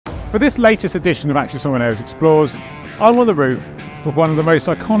For this latest edition of Actually Someone Else Explores, I'm on the roof of one of the most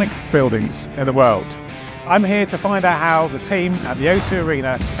iconic buildings in the world. I'm here to find out how the team at the O2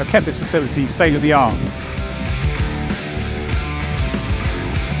 Arena have kept this facility state of the art.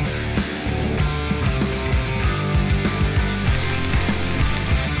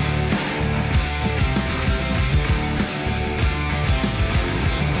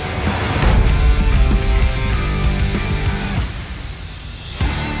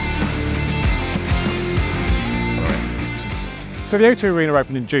 So the O2 Arena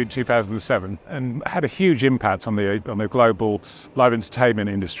opened in June 2007 and had a huge impact on the global live entertainment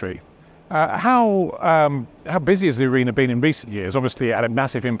industry. How busy has the arena been in recent years? Obviously it had a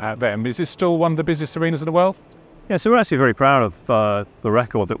massive impact then. Is this still one of the busiest arenas in the world? Yeah, so we're actually very proud of the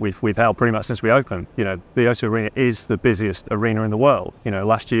record that we've held pretty much since we opened. You know, the O2 Arena is the busiest arena in the world. You know,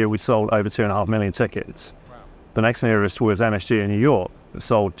 last year we sold over 2.5 million tickets. Wow. The next nearest was MSG in New York.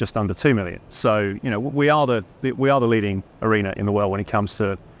 Sold just under 2 million. So, you know, we are the leading arena in the world when it comes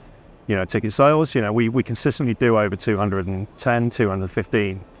to, you know, ticket sales. You know, we consistently do over 210,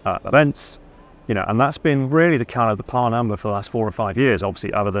 215 events, you know, and that's been really the kind of the par number for the last 4 or 5 years,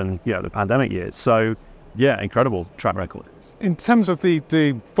 obviously, other than, you know, the pandemic years. So, yeah, incredible track record. In terms of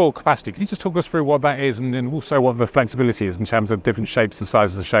the full capacity, can you just talk us through what that is and also what the flexibility is in terms of different shapes and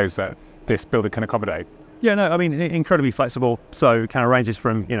sizes of shows that this building can accommodate? Yeah, no, I mean, incredibly flexible. So it kind of ranges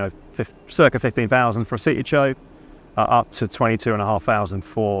from, you know, circa 15,000 for a seated show, up to 22,500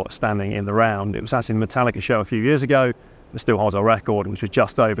 for standing in the round. It was actually the Metallica show a few years ago. It still holds our record, which was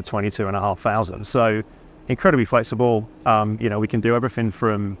just over 22,500. So incredibly flexible. You know, we can do everything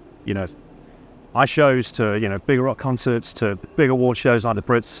from, you know, ice shows to, you know, bigger rock concerts to big award shows like the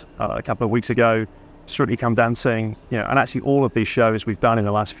Brits a couple of weeks ago, Strictly Come Dancing, you know, and actually all of these shows we've done in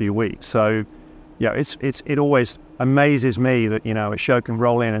the last few weeks. So, yeah, it always amazes me that, you know, a show can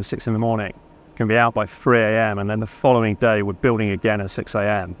roll in at 6 in the morning, can be out by 3 a.m. and then the following day we're building again at 6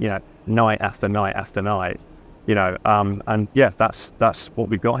 a.m. You know, night after night after night. You know, and yeah, that's what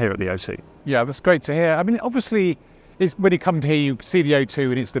we've got here at the O2. Yeah, that's great to hear. I mean, obviously, it's when you come to here, you see the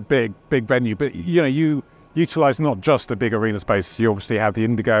O2 and it's the big venue, but you know, you utilise not just the big arena space. You obviously have the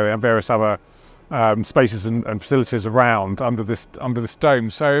Indigo and various other spaces and facilities around under this dome.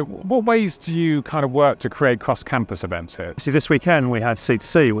 So what ways do you kind of work to create cross-campus events here? See, this weekend we had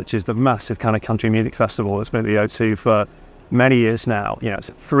C2C, which is the massive kind of country music festival that's been at the O2 for many years now. You know, it's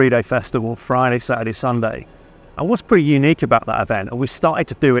a 3-day festival, Friday, Saturday, Sunday. And what's pretty unique about that event, and we started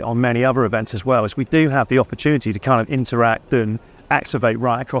to do it on many other events as well, is we do have the opportunity to kind of interact and activate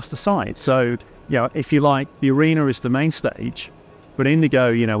right across the site. So, you know, if you like, the arena is the main stage. But Indigo,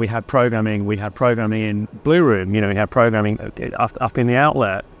 you know, we had programming in Blue Room, you know, we had programming up in the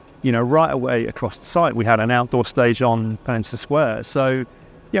outlet, you know, right away across the site. We had an outdoor stage on Peninsula Square. So,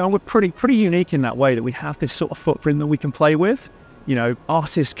 you know, we're pretty unique in that way that we have this sort of footprint that we can play with. You know,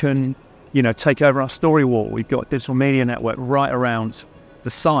 artists can, you know, take over our story wall. We've got a digital media network right around the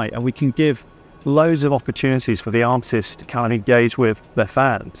site, and we can give loads of opportunities for the artists to kind of engage with their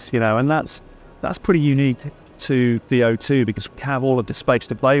fans, you know, and that's pretty unique to the O2 because we have all of the space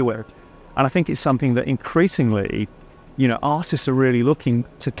to play with. And I think it's something that increasingly, you know, artists are really looking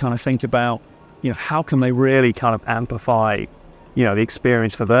to kind of think about, you know, how can they really kind of amplify, you know, the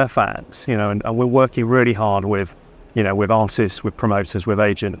experience for their fans, you know, and we're working really hard with, you know, with artists, with promoters, with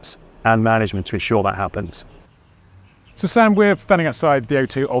agents and management to ensure that happens. So Sam, we're standing outside the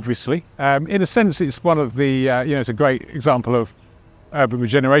O2, obviously. In a sense, it's one of the, you know, it's a great example of urban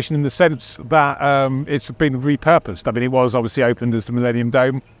regeneration in the sense that it's been repurposed. I mean, it was obviously opened as the Millennium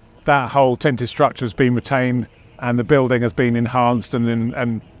Dome. That whole tented structure has been retained and the building has been enhanced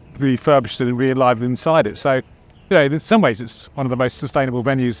and refurbished and re-enlivened inside it. So, you know, in some ways it's one of the most sustainable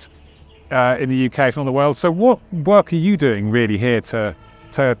venues in the UK, if not the world. So what work are you doing really here to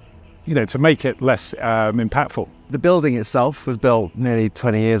you know, to make it less impactful? The building itself was built nearly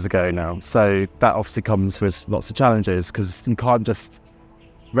 20 years ago now, so that obviously comes with lots of challenges because you can't just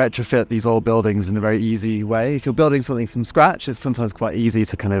retrofit these old buildings in a very easy way. If you're building something from scratch, it's sometimes quite easy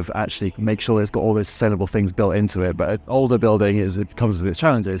to kind of actually make sure it's got all those sustainable things built into it, but an older building it comes with its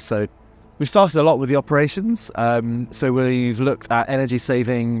challenges. So we started a lot with the operations, so we've looked at energy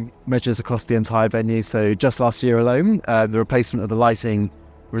saving measures across the entire venue. So just last year alone, the replacement of the lighting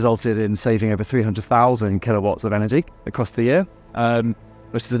resulted in saving over 300,000 kilowatts of energy across the year,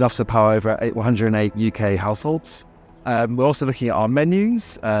 which is enough to power over 108 UK households. We're also looking at our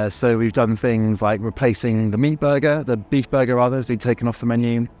menus, so we've done things like replacing the beef burger has been taken off the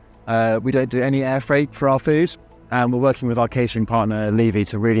menu. We don't do any air freight for our food, and we're working with our catering partner Levy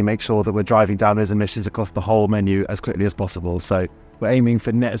to really make sure that we're driving down those emissions across the whole menu as quickly as possible. So We're aiming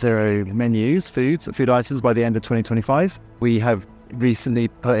for net zero menus, food items by the end of 2025. We have recently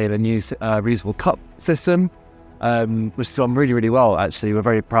put in a new reusable cup system, which has gone really, really well, actually. We're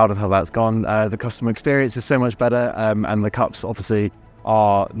very proud of how that's gone. The customer experience is so much better, and the cups obviously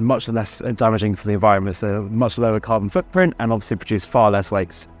are much less damaging for the environment, so much lower carbon footprint, and obviously produce far less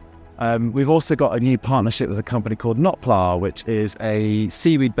waste. We've also got a new partnership with a company called Notpla, which is a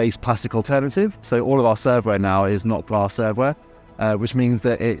seaweed-based plastic alternative. So all of our serveware now is Notpla serveware, which means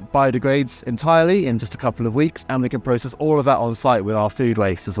that it biodegrades entirely in just a couple of weeks, and we can process all of that on site with our food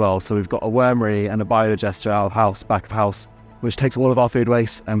waste as well. So we've got a wormery and a biodigester out of house, back of house, which takes all of our food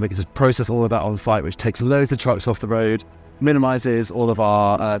waste, and we can just process all of that on site, which takes loads of trucks off the road, minimises all of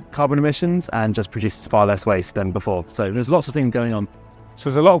our carbon emissions, and just produces far less waste than before. So there's lots of things going on. So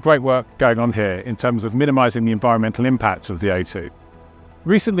there's a lot of great work going on here in terms of minimising the environmental impact of the O2.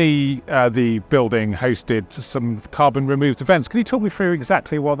 Recently, the building hosted some carbon removed events. Can you talk me through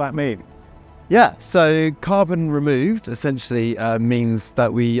exactly what that means? Yeah, so carbon removed essentially means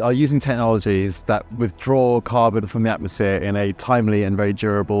that we are using technologies that withdraw carbon from the atmosphere in a timely and very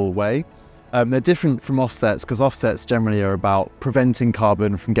durable way. They're different from offsets, because offsets generally are about preventing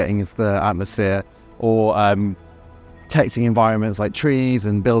carbon from getting into the atmosphere, or protecting environments like trees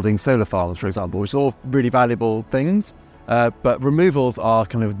and building solar farms, for example, which are all really valuable things. But removals are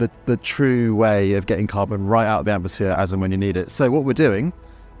kind of the true way of getting carbon right out of the atmosphere as and when you need it. So what we're doing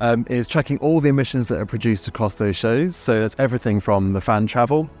is tracking all the emissions that are produced across those shows. So that's everything from the fan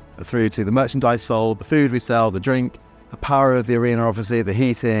travel through to the merchandise sold, the food we sell, the drink, the power of the arena, obviously, the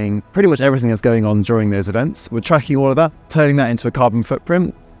heating, pretty much everything that's going on during those events. We're tracking all of that, turning that into a carbon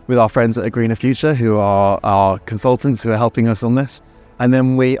footprint with our friends at A Greener Future, who are our consultants who are helping us on this. And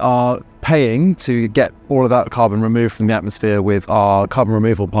then we are paying to get all of that carbon removed from the atmosphere with our carbon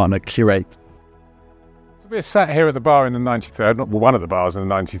removal partner, Curate. So we're sat here at the bar in the 93rd, well, one of the bars in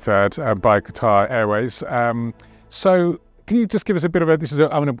the 93rd, by Qatar Airways. So can you just give us a bit of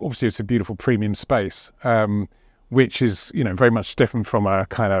obviously it's a beautiful premium space, which is, very much different from a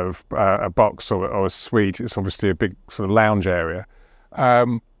kind of a box or a suite. It's obviously a big sort of lounge area.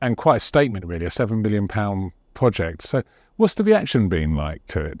 And quite a statement, really, a £7 million project. So what's the reaction been like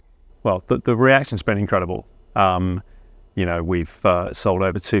to it? Well, the reaction's been incredible. We've sold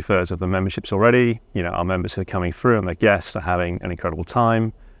over 2/3 of the memberships already. Our members are coming through and the guests are having an incredible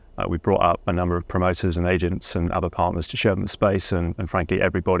time. We brought up a number of promoters and agents and other partners to show them the space, and frankly,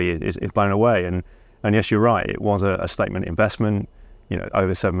 everybody is blown away. And yes, you're right, it was a statement investment,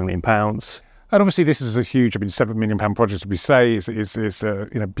 over £7 million. And obviously this is a huge, £7 million project, as we say, is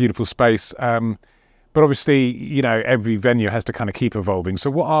a beautiful space. But obviously, every venue has to kind of keep evolving. So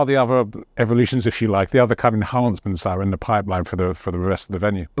what are the other evolutions, if you like, the other kind of enhancements that are in the pipeline for the rest of the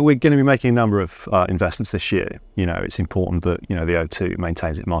venue? We're going to be making a number of investments this year. It's important that, the O2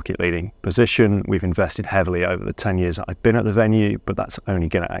 maintains its market-leading position. We've invested heavily over the 10 years that I've been at the venue, but that's only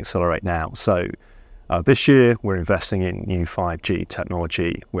going to accelerate now. So this year, we're investing in new 5G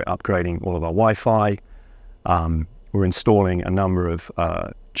technology. We're upgrading all of our Wi-Fi. We're installing a number of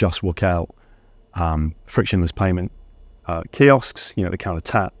Just Walk Out frictionless payment kiosks, the kind of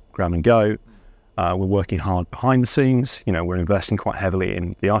tap, grab and go. We're working hard behind the scenes. We're investing quite heavily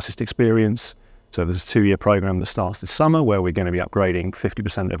in the artist experience. So there's a 2-year program that starts this summer where we're going to be upgrading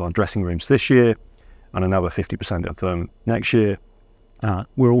 50% of our dressing rooms this year and another 50% of them next year.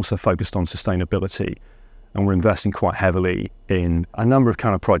 We're also focused on sustainability, and we're investing quite heavily in a number of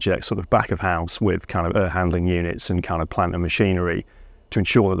kind of projects, sort of back of house with kind of air handling units and kind of plant and machinery to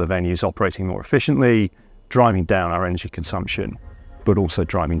ensure that the venue is operating more efficiently, driving down our energy consumption, but also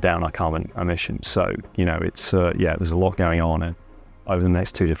driving down our carbon emissions. So, it's, there's a lot going on, and over the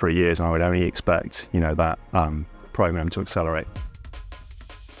next 2 to 3 years, I would only expect, that program to accelerate.